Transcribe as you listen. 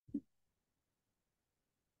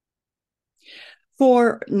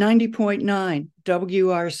for 90.9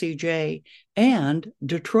 WRCJ and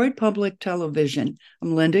Detroit Public Television.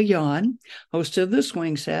 I'm Linda Yohn, host of the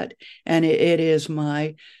Swing Set, and it is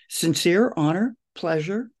my sincere honor,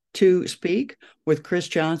 pleasure to speak with Kris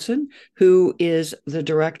Johnson, who is the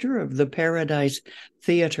director of the Paradise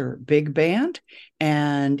Theater Big Band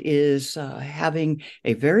and is having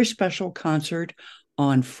a very special concert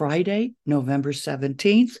on Friday, November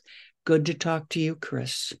 17th. Good to talk to you,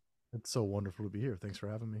 Kris. It's so wonderful to be here. Thanks for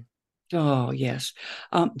having me. Oh, yes.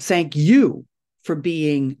 Thank you for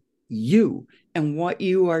being you and what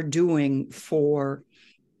you are doing for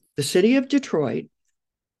the city of Detroit,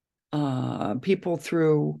 people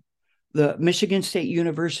through the Michigan State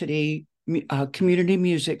University Community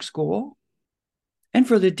Music School, and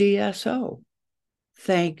for the DSO.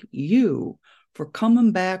 Thank you for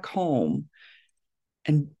coming back home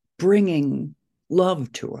and bringing love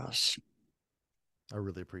to us. I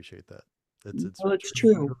really appreciate that. It's Well, it's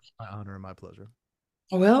truly true. my honor and my pleasure.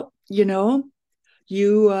 Well,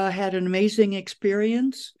 you had an amazing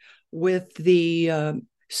experience with the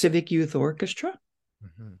Civic Youth Orchestra,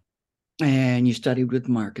 Hmm. and you studied with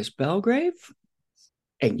Marcus Belgrave,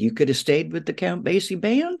 and you could have stayed with the Count Basie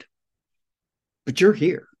Band, but you're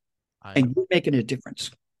here, I and am. you're making a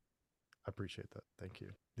difference. I appreciate that. Thank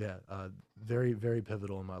you. Yeah, very, very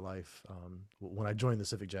pivotal in my life. When I joined the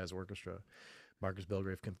Civic Jazz Orchestra, Marcus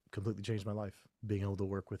Belgrave completely changed my life. Being able to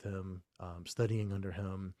work with him, studying under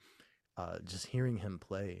him, just hearing him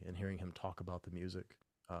play and hearing him talk about the music.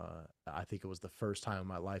 I think it was the first time in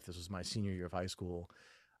my life, this was my senior year of high school,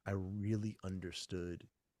 I really understood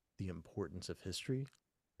the importance of history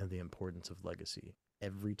and the importance of legacy.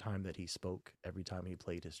 Every time that he spoke, every time he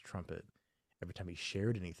played his trumpet, every time he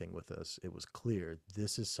shared anything with us, it was clear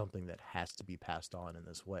this is something that has to be passed on in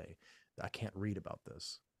this way. I can't read about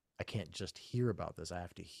this. I can't just hear about this. I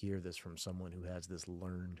have to hear this from someone who has this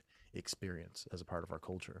learned experience as a part of our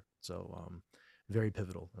culture. So, very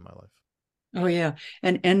pivotal in my life. Oh, yeah.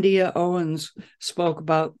 And India Owens spoke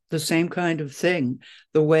about the same kind of thing,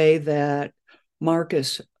 the way that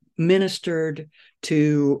Marcus ministered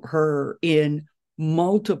to her in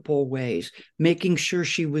multiple ways, making sure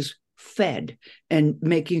she was fed and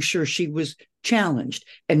making sure she was challenged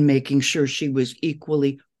and making sure she was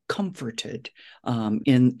equally comforted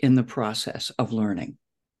in the process of learning.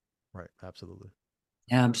 Right. Absolutely.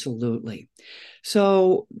 Absolutely.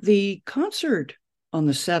 So the concert on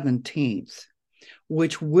the 17th,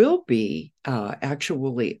 which will be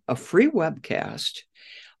actually a free webcast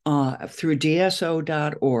through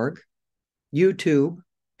DSO.org, YouTube,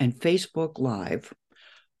 and Facebook Live.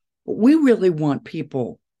 We really want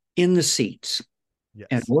people in the seats at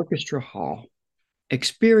Yes. Orchestra Hall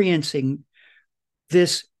experiencing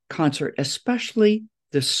this concert, especially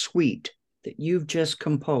the suite that you've just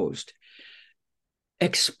composed.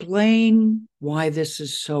 Explain why this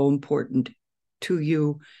is so important to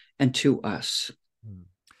you and to us. Mm.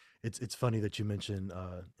 It's funny that you mentioned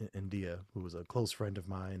India, who was a close friend of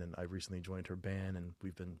mine, and I recently joined her band, and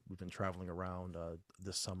we've been traveling around.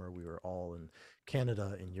 This summer, we were all in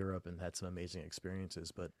Canada and Europe, and had some amazing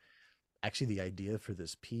experiences. But actually, the idea for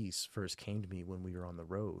this piece first came to me when we were on the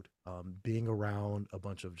road, being around a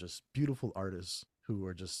bunch of just beautiful artists who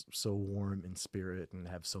are just so warm in spirit and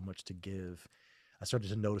have so much to give. I started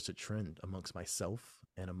to notice a trend amongst myself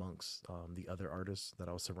and amongst the other artists that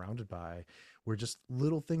I was surrounded by, where just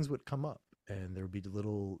little things would come up. And there would be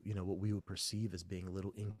little, what we would perceive as being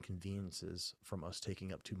little inconveniences from us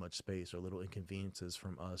taking up too much space, or little inconveniences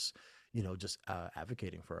from us, just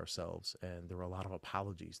advocating for ourselves. And there were a lot of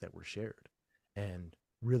apologies that were shared. And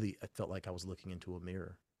really, I felt like I was looking into a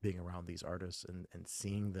mirror, being around these artists and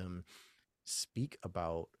seeing them speak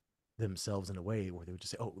about themselves in a way where they would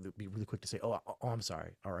just say, "Oh," they'd be really quick to say, "Oh, I'm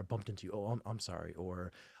sorry," or "I bumped into you. Oh, I'm sorry,"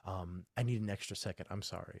 or "I need an extra second. I'm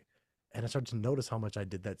sorry." And I started to notice how much I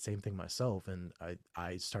did that same thing myself, and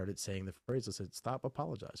I started saying the phrase. I said, "Stop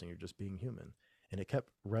apologizing. You're just being human." And it kept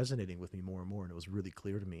resonating with me more and more, and it was really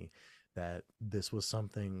clear to me that this was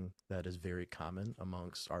something that is very common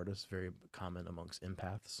amongst artists, very common amongst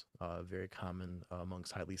empaths, very common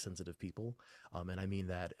amongst highly sensitive people, and I mean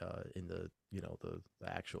that in the the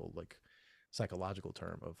actual like psychological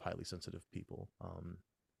term of highly sensitive people.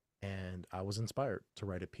 And I was inspired to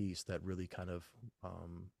write a piece that really kind of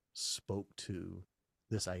spoke to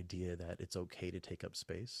this idea that it's okay to take up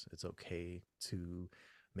space, it's okay to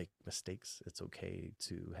make mistakes, it's okay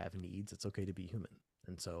to have needs, it's okay to be human.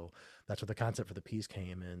 And so that's where the concept for the piece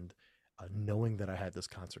came. And knowing that I had this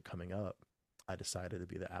concert coming up, I decided it'd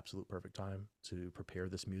be the absolute perfect time to prepare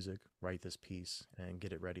this music, write this piece, and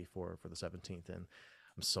get it ready for the 17th. And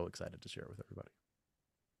I'm so excited to share it with everybody.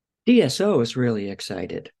 DSO is really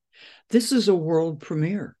excited. This is a world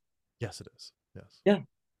premiere. Yes, it is. Yes. Yeah.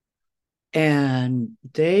 And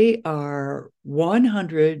they are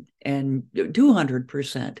 100 and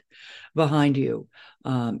 200% behind you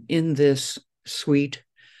in this suite.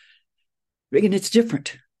 And it's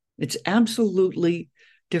different. It's absolutely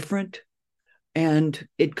different. And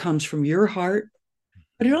it comes from your heart,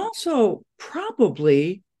 but it also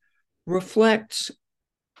probably reflects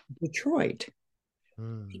Detroit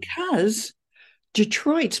Mm, because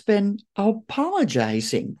Detroit's been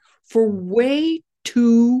apologizing for way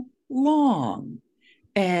too long.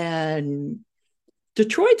 And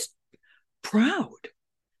Detroit's proud. right.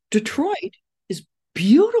 Detroit is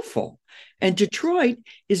beautiful. And Detroit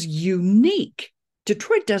is unique.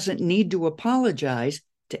 Detroit doesn't need to apologize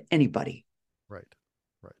to anybody. Right.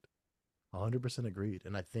 Right. 100% agreed.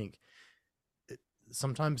 And I think it,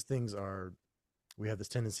 sometimes things are, we have this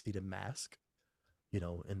tendency to mask,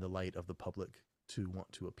 in the light of the public, to want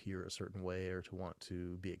to appear a certain way or to want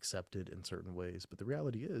to be accepted in certain ways. But the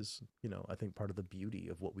reality is, I think part of the beauty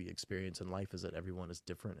of what we experience in life is that everyone is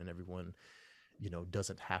different and everyone,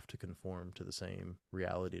 doesn't have to conform to the same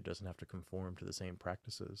reality. It doesn't have to conform to the same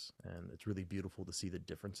practices. And it's really beautiful to see the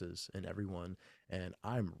differences in everyone. And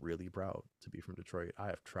I'm really proud to be from Detroit. I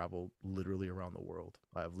have traveled literally around the world.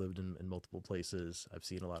 I've lived in multiple places. I've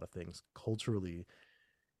seen a lot of things culturally.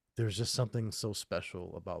 There's just something so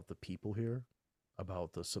special about the people here,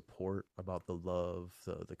 about the support, about the love,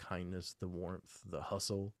 the kindness, the warmth, the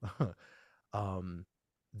hustle. um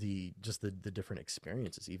the different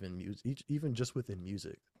experiences, even music, even just within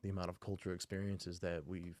music, the amount of cultural experiences that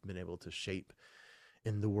we've been able to shape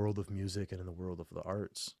in the world of music and in the world of the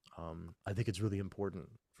arts. I think it's really important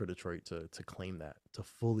for Detroit to claim that, to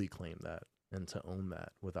fully claim that, and to own that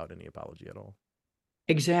without any apology at all.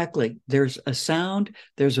 Exactly. There's a sound,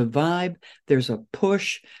 there's a vibe, there's a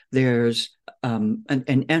push, there's an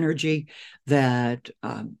energy that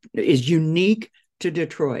is unique to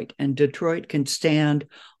Detroit. And Detroit can stand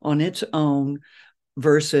on its own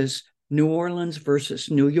versus New Orleans,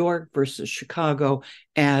 versus New York, versus Chicago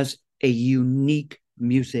as a unique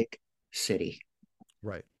music city.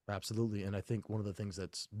 Right, absolutely. And I think one of the things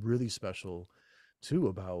that's really special too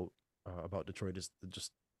about Detroit is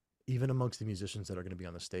just, even amongst the musicians that are going to be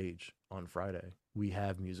on the stage on Friday, we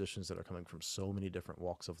have musicians that are coming from so many different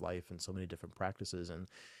walks of life and so many different practices. And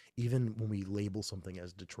even when we label something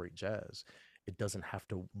as Detroit jazz, it doesn't have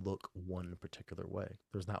to look one particular way.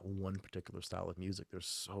 There's not one particular style of music. There's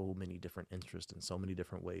so many different interests and so many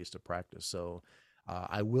different ways to practice. So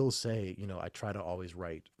I will say, I try to always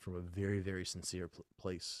write from a very, very sincere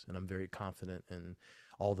place, and I'm very confident in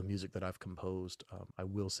all the music that I've composed. I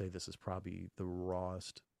will say this is probably the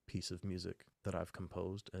rawest piece of music that I've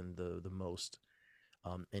composed, and the most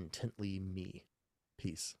intently me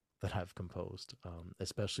piece that I've composed,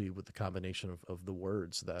 especially with the combination of the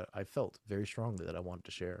words that I felt very strongly that I wanted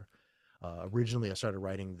to share. Originally, I started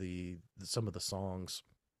writing some of the songs,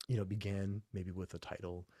 began maybe with a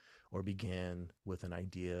title or began with an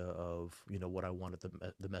idea of, what I wanted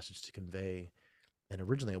the message to convey. And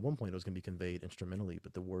originally, at one point, it was going to be conveyed instrumentally,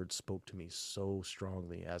 but the words spoke to me so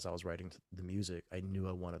strongly as I was writing the music. I knew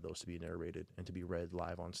I wanted those to be narrated and to be read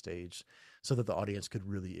live on stage so that the audience could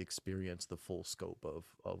really experience the full scope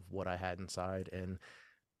of what I had inside. And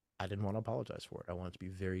I didn't want to apologize for it. I wanted to be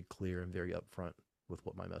very clear and very upfront with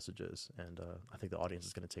what my message is. And I think the audience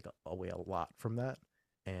is going to take away a lot from that.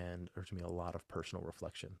 And there's going to be a lot of personal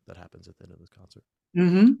reflection that happens at the end of this concert.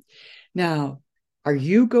 Mm-hmm. Now, are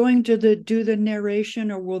you going to do the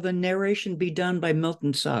narration, or will the narration be done by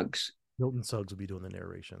Milton Suggs? Milton Suggs will be doing the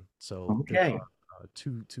narration. So there Okay. are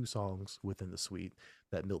two songs within the suite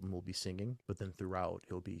that Milton will be singing, but then throughout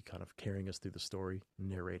he'll be kind of carrying us through the story,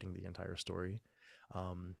 narrating the entire story.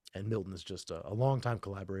 And Milton is just a longtime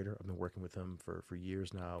collaborator. I've been working with him for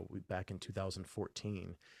years now. Back in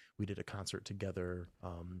 2014, we did a concert together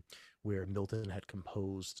where Milton had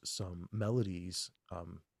composed some melodies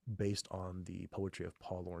based on the poetry of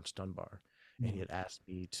Paul Laurence Dunbar, and he had asked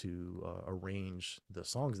me to arrange the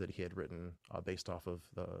songs that he had written based off of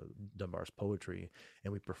Dunbar's poetry,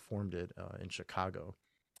 and we performed it in Chicago.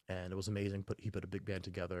 And it was amazing. He put a big band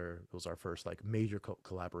together. It was our first like major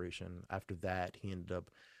collaboration. After that, he ended up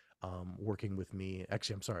working with me.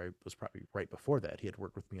 Actually, I'm sorry, it was probably right before that. He had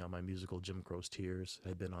worked with me on my musical Jim Crow's Tears.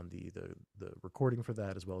 Had been on the recording for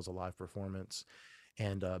that as well as a live performance.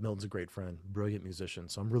 And Milton's a great friend, brilliant musician.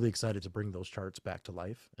 So I'm really excited to bring those charts back to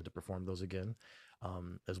life and to perform those again,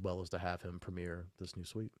 as well as to have him premiere this new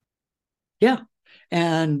suite. Yeah.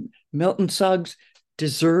 And Milton Suggs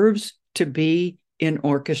deserves to be in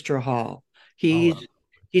Orchestra Hall. Oh, He's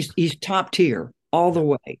absolutely. he's top tier all the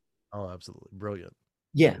Yeah. way. Oh, absolutely. Brilliant.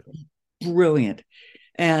 Yeah, Brilliant. brilliant.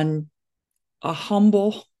 And a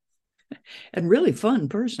humble and really fun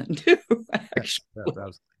person too, Yes, actually. yes,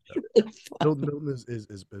 absolutely. Yeah. Really fun. Milton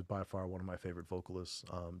is by far one of my favorite vocalists.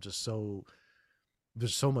 Just so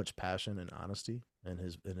there's so much passion and honesty in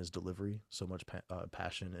his delivery, so much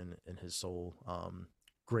passion in his soul.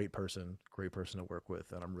 Great person to work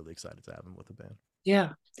with, and I'm really excited to have him with the band.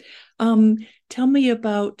 Yeah. Um, Tell me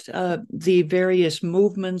about the various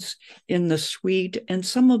movements in the suite and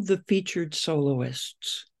some of the featured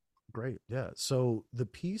soloists. Great, yeah. So the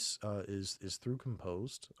piece is through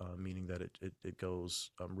composed, meaning that it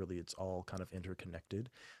goes really it's all kind of interconnected.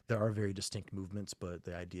 There are very distinct movements, but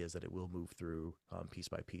the idea is that it will move through piece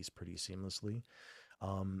by piece pretty seamlessly.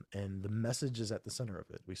 And the message is at the center of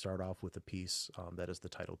it. We start off with a piece that is the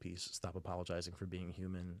title piece, "Stop Apologizing for Being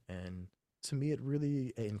Human," and to me, it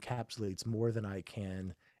really encapsulates more than I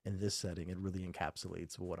can in this setting. It really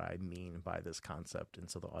encapsulates what I mean by this concept, and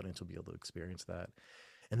so the audience will be able to experience that,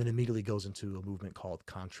 and then immediately goes into a movement called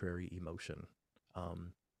contrary emotion.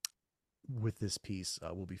 Um, with this piece,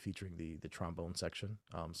 we'll be featuring the trombone section,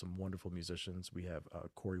 some wonderful musicians. We have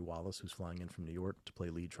Corey Wallace, who's flying in from New York to play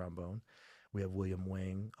lead trombone. We have William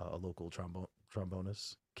Wang, a local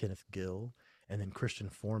trombonist, Kenneth Gill, and then Christian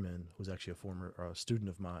Foreman, who's actually a former student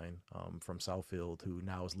of mine from Southfield, who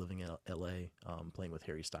now is living in LA, playing with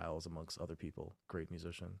Harry Styles, amongst other people. Great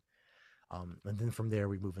musician. And then from there,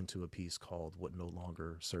 we move into a piece called "What No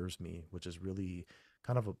Longer Serves Me," which is really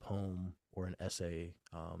kind of a poem or an essay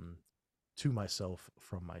to myself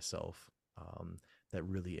from myself that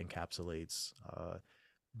really encapsulates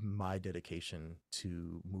my dedication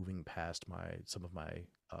to moving past my some of my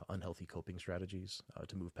unhealthy coping strategies,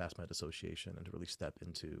 to move past my dissociation and to really step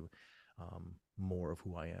into more of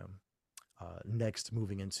who I am. Next,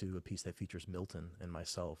 moving into a piece that features Milton and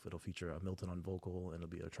myself. It'll feature Milton on vocal, and it'll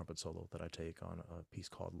be a trumpet solo that I take on a piece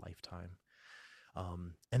called Lifetime.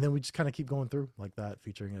 And then we just kind of keep going through like that,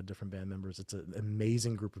 featuring different band members. It's an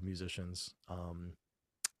amazing group of musicians.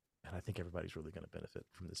 And I think everybody's really going to benefit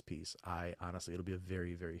from this piece. I honestly, it'll be a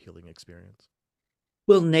very, very healing experience.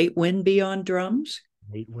 Will Nate Wynn be on drums?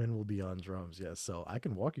 Nate Wynn will be on drums. Yes. So I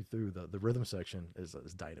can walk you through the rhythm section is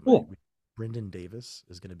dynamite. Cool. Brendan Davis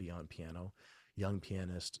is going to be on piano. Young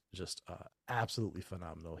pianist, just absolutely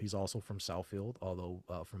phenomenal. He's also from Southfield, although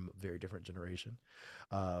from a very different generation.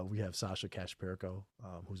 We have Sasha Kashperko,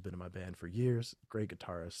 who's been in my band for years. Great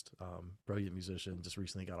guitarist, brilliant musician. Just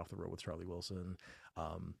recently got off the road with Charlie Wilson,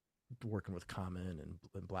 um, working with Common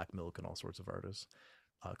and Black Milk and all sorts of artists,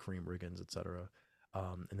 Kareem Riggins, etc.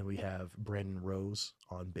 And then we have Brandon Rose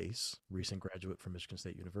on bass, recent graduate from Michigan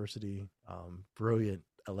State University, brilliant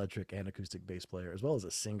electric and acoustic bass player, as well as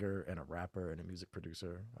a singer and a rapper and a music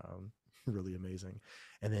producer. Really amazing.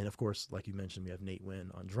 And then, of course, like you mentioned, we have Nate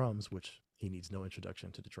Wynn on drums, which he needs no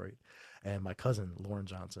introduction to Detroit. And my cousin, Lauren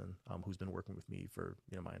Johnson, who's been working with me for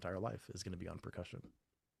my entire life, is going to be on percussion.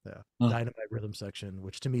 Yeah. Oh, Dynamite rhythm section,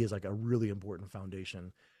 which to me is like a really important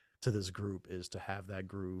foundation to this group, is to have that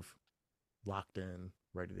groove locked in,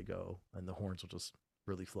 ready to go, and the horns will just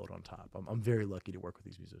really float on top. I'm very lucky to work with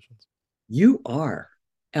these musicians. you are.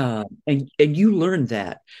 And you learned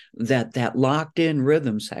that locked in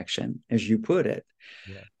rhythm section, as you put it,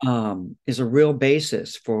 Yeah. is a real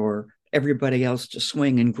basis for everybody else to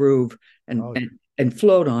swing and groove and, Oh, and and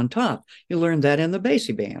float on top. You learned that in the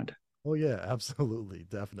Basie band. oh yeah, absolutely,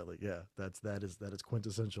 definitely, yeah. That is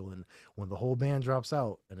quintessential. And when the whole band drops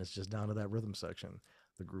out and it's just down to that rhythm section,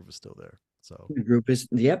 the groove is still there. So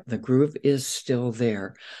The groove is still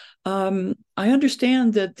there. I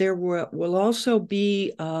understand that there will also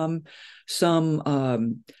be some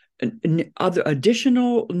other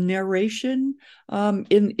additional narration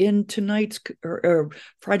in tonight's or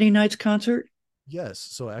Friday night's concert. yes,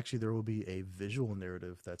 so actually there will be a visual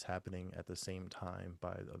narrative that's happening at the same time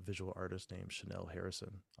by a visual artist named Chanel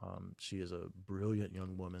Harrison. She is a brilliant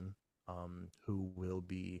young woman who will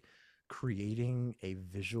be creating a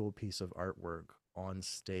visual piece of artwork on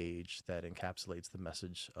stage that encapsulates the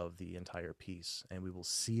message of the entire piece, and we will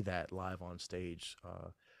see that live on stage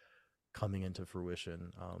coming into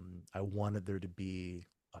fruition. I wanted there to be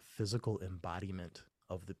a physical embodiment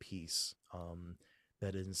of the piece.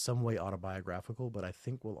 That is in some way autobiographical, but I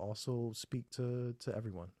think will also speak to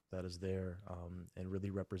everyone that is there, and really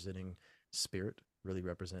representing spirit, really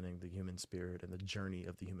representing the human spirit and the journey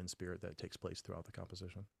of the human spirit that takes place throughout the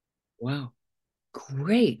composition. Wow,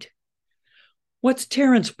 great. What's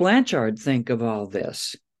Terrence Blanchard think of all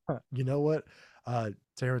this? You know what?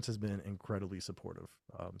 Terrence has been incredibly supportive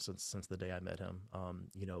since the day I met him.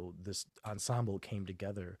 This ensemble came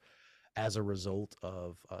together as a result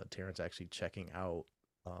of Terrence actually checking out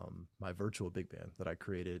my virtual big band that I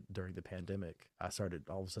created during the pandemic, I started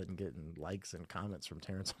all of a sudden getting likes and comments from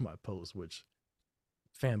Terrence on my post, which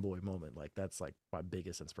fanboy moment. Like that's like my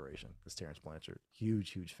biggest inspiration is Terrence Blanchard.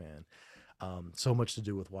 Huge, huge fan. So much to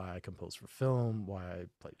do with why I compose for film, why I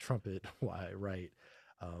play trumpet, why I write.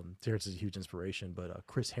 Terrence is a huge inspiration, but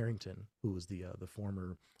Chris Harrington, who was the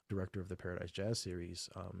former director of the Paradise Jazz series,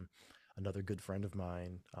 another good friend of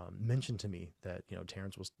mine, mentioned to me that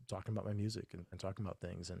Terrence was talking about my music and talking about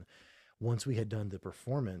things. And once we had done the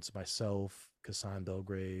performance, myself, Kassan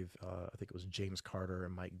Belgrave, I think it was James Carter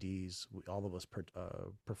and Mike Dees, all of us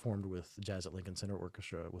performed with Jazz at Lincoln Center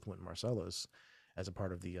Orchestra with Wynton Marsalis as a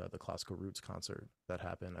part of the Classical Roots concert that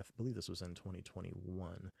happened. I believe this was in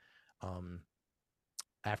 2021. Um,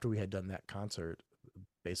 After we had done that concert,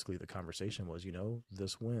 basically the conversation was,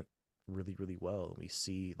 this went really, really well. We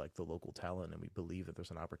see like the local talent and we believe that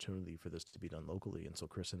there's an opportunity for this to be done locally. And so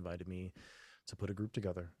Chris invited me to put a group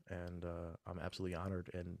together, and I'm absolutely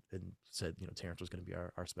honored. And said, Terrence was going to be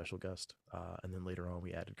our special guest. And then later on,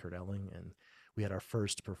 we added Kurt Elling, and we had our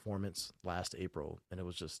first performance last April, and it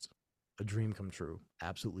was just a dream come true.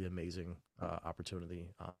 Absolutely amazing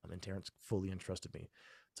opportunity. And Terrence fully entrusted me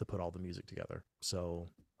to put all the music together. So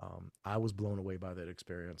I was blown away by that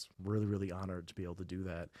experience. Really, really honored to be able to do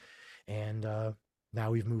that. And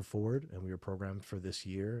now we've moved forward, and we were programmed for this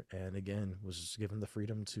year. And again, was just given the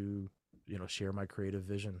freedom to share my creative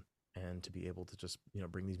vision and to be able to just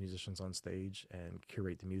bring these musicians on stage and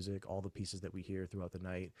curate the music. All the pieces that we hear throughout the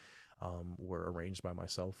night were arranged by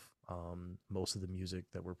myself. Most of the music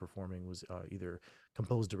that we're performing was either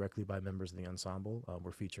composed directly by members of the ensemble.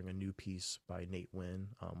 We're featuring a new piece by Nate Wynn,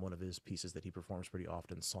 one of his pieces that he performs pretty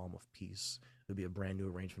often, Psalm of Peace. There'll be a brand new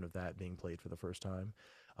arrangement of that being played for the first time.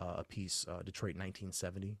 A piece, Detroit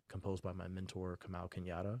 1970, composed by my mentor, Kamau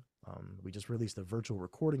Kenyatta. We just released a virtual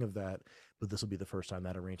recording of that, but this will be the first time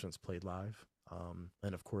that arrangement's played live.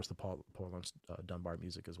 And of course, the Paul Laurence Dunbar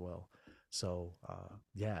music as well. So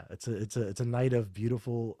yeah, it's a night of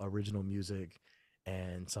beautiful original music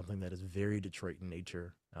and something that is very Detroit in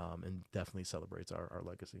nature, and definitely celebrates our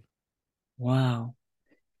legacy. Wow.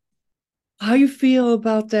 How you feel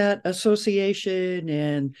about that association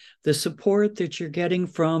and the support that you're getting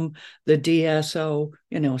from the DSO,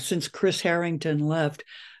 since Chris Harrington left.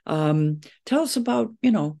 Tell us about,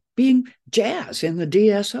 being jazz in the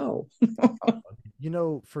DSO.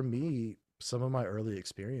 For me, some of my early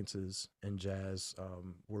experiences in jazz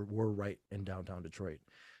were right in downtown Detroit.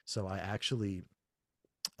 So I actually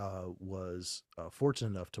was fortunate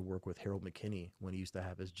enough to work with Harold McKinney when he used to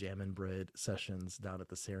have his Jam and Bread sessions down at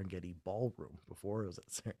the Serengeti Ballroom before it was at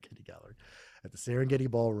the Serengeti Gallery. At the Serengeti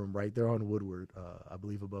Ballroom, right there on Woodward, I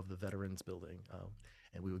believe above the Veterans Building.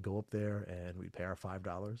 And we would go up there and we'd pay our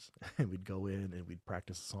 $5 and we'd go in and we'd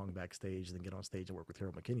practice a song backstage and then get on stage and work with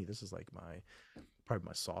Harold McKinney. This is like probably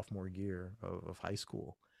my sophomore year of high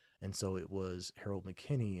school. And so it was Harold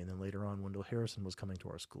McKinney, and then later on, Wendell Harrison was coming to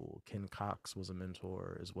our school. Ken Cox was a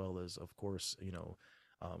mentor, as well as, of course,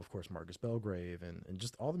 Marcus Belgrave, and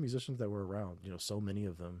just all the musicians that were around. So many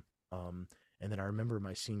of them. And then I remember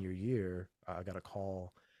my senior year, I got a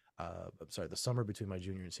call. I'm sorry, the summer between my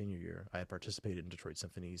junior and senior year, I had participated in Detroit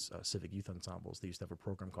Symphony's civic youth ensembles. They used to have a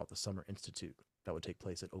program called the Summer Institute that would take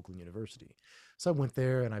place at Oakland University. So I went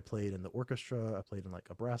there and I played in the orchestra. I played in like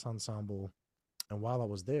a brass ensemble. And while I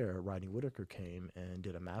was there, Rodney Whitaker came and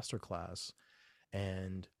did a master class,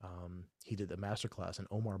 and he did the master class. And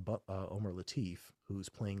Omar Latif, who's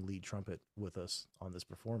playing lead trumpet with us on this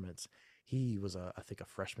performance, he was I think a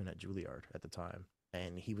freshman at Juilliard at the time,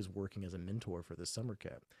 and he was working as a mentor for this summer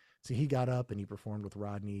camp. So he got up and he performed with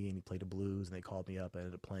Rodney, and he played a blues, and they called me up. I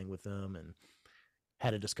ended up playing with them and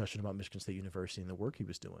had a discussion about Michigan State University and the work he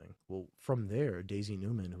was doing. Well, from there, Daisy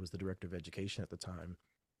Newman, who was the director of education at the time,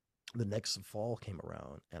 the next fall came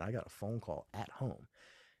around and I got a phone call at home,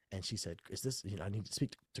 and she said, "Is this, I need to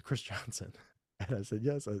speak to Kris Johnson." And I said,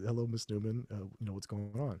 "Yes." Hello, Miss Newman. What's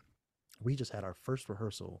going on? We just had our first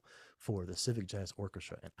rehearsal for the Civic Jazz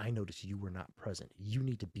Orchestra, and I noticed you were not present. You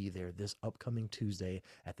need to be there this upcoming Tuesday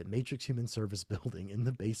at the Matrix Human Service Building in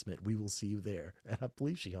the basement. We will see you there. And I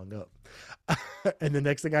believe she hung up. And the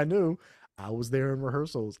next thing I knew, I was there in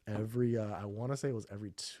rehearsals I want to say it was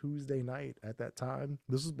every Tuesday night at that time.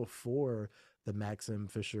 This was before the Maxim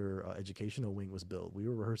Fisher educational wing was built. We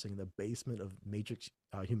were rehearsing in the basement of Matrix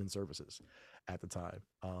Human Services at the time.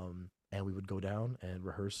 And we would go down and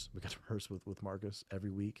rehearse. We got to rehearse with Marcus every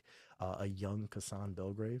week. A young Kassan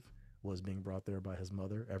Belgrave was being brought there by his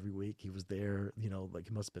mother every week. He was there, like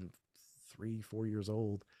he must have been 3, 4 years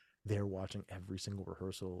old, there watching every single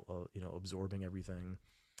rehearsal, absorbing everything.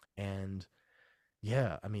 And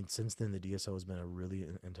Yeah, I mean, since then, the DSO has been a really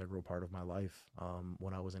integral part of my life.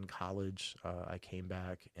 When I was in college, I came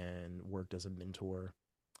back and worked as a mentor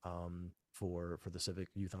for the civic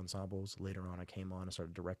youth ensembles. Later on, I came on and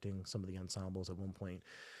started directing some of the ensembles. At one point,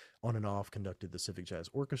 on and off, conducted the Civic Jazz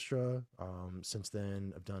Orchestra. Since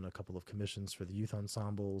then, I've done a couple of commissions for the youth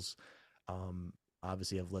ensembles. Um,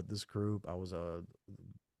 Obviously, I've led this group. I was a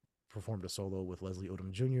performed a solo with Leslie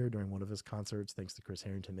Odom Jr. during one of his concerts, thanks to Chris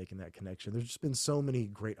Harrington making that connection. There's just been so many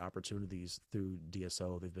great opportunities through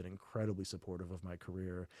DSO. They've been incredibly supportive of my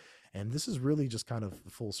career. And this is really just kind of a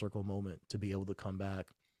full circle moment to be able to come back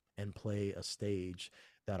and play a stage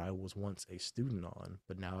that I was once a student on,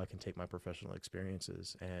 but now I can take my professional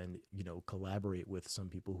experiences and, collaborate with some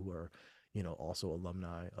people who are, also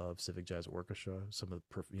alumni of Civic Jazz Orchestra, some of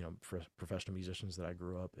the professional musicians that I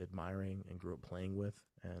grew up admiring and grew up playing with,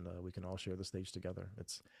 and we can all share the stage together.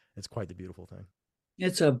 It's quite the beautiful thing.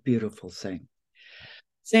 It's a beautiful thing.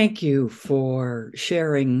 Thank you for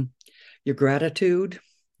sharing your gratitude,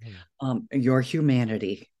 Mm. your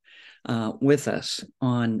humanity with us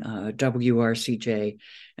on WRCJ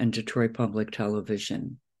and Detroit Public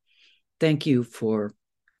Television. Thank you for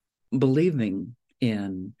believing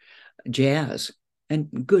in jazz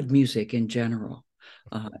and good music in general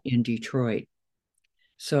in Detroit.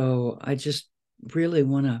 So I just really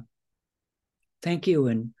want to thank you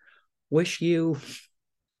and wish you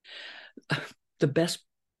the best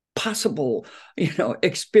possible,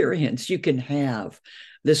 experience you can have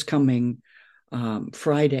this coming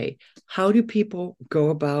Friday. How do people go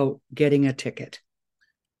about getting a ticket?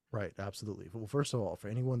 Right, absolutely. Well, first of all, for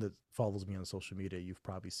anyone that follows me on social media, you've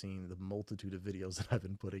probably seen the multitude of videos that I've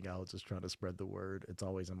been putting out, just trying to spread the word. It's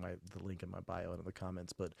always in the link in my bio and in the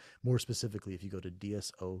comments. But more specifically, if you go to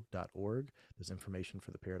dso.org, there's information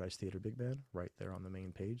for the Paradise Theater Big Band right there on the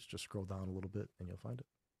main page. Just scroll down a little bit and you'll find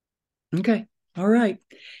it. Okay. All right.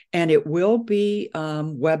 And it will be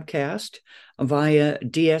webcast via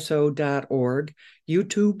dso.org,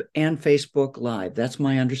 YouTube, and Facebook Live. That's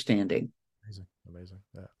my understanding. Amazing, amazing.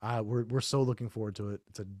 Yeah. We're so looking forward to it.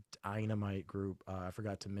 It's a dynamite group. I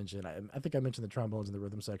forgot to mention. I think I mentioned the trombones in the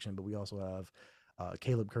rhythm section, but we also have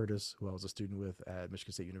Caleb Curtis, who I was a student with at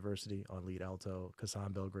Michigan State University on lead alto,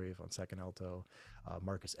 Kassan Belgrave on second alto,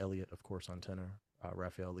 Marcus Elliott, of course, on tenor,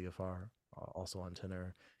 Raphael Leafar, also on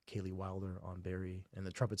tenor, Kaylee Wilder on Barry. In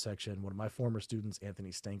the trumpet section, one of my former students, Anthony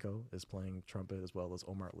Stanko, is playing trumpet, as well as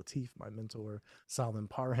Omar Latif, my mentor, Salim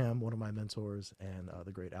Parham, one of my mentors, and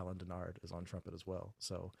the great Alan Denard is on trumpet as well.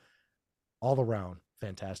 So all around,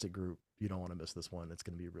 fantastic group. You don't want to miss this one. It's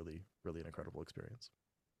going to be really, really an incredible experience.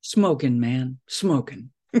 Smoking, man. Smoking.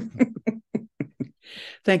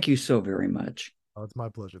 Thank you so very much. Oh, it's my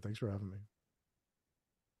pleasure. Thanks for having me.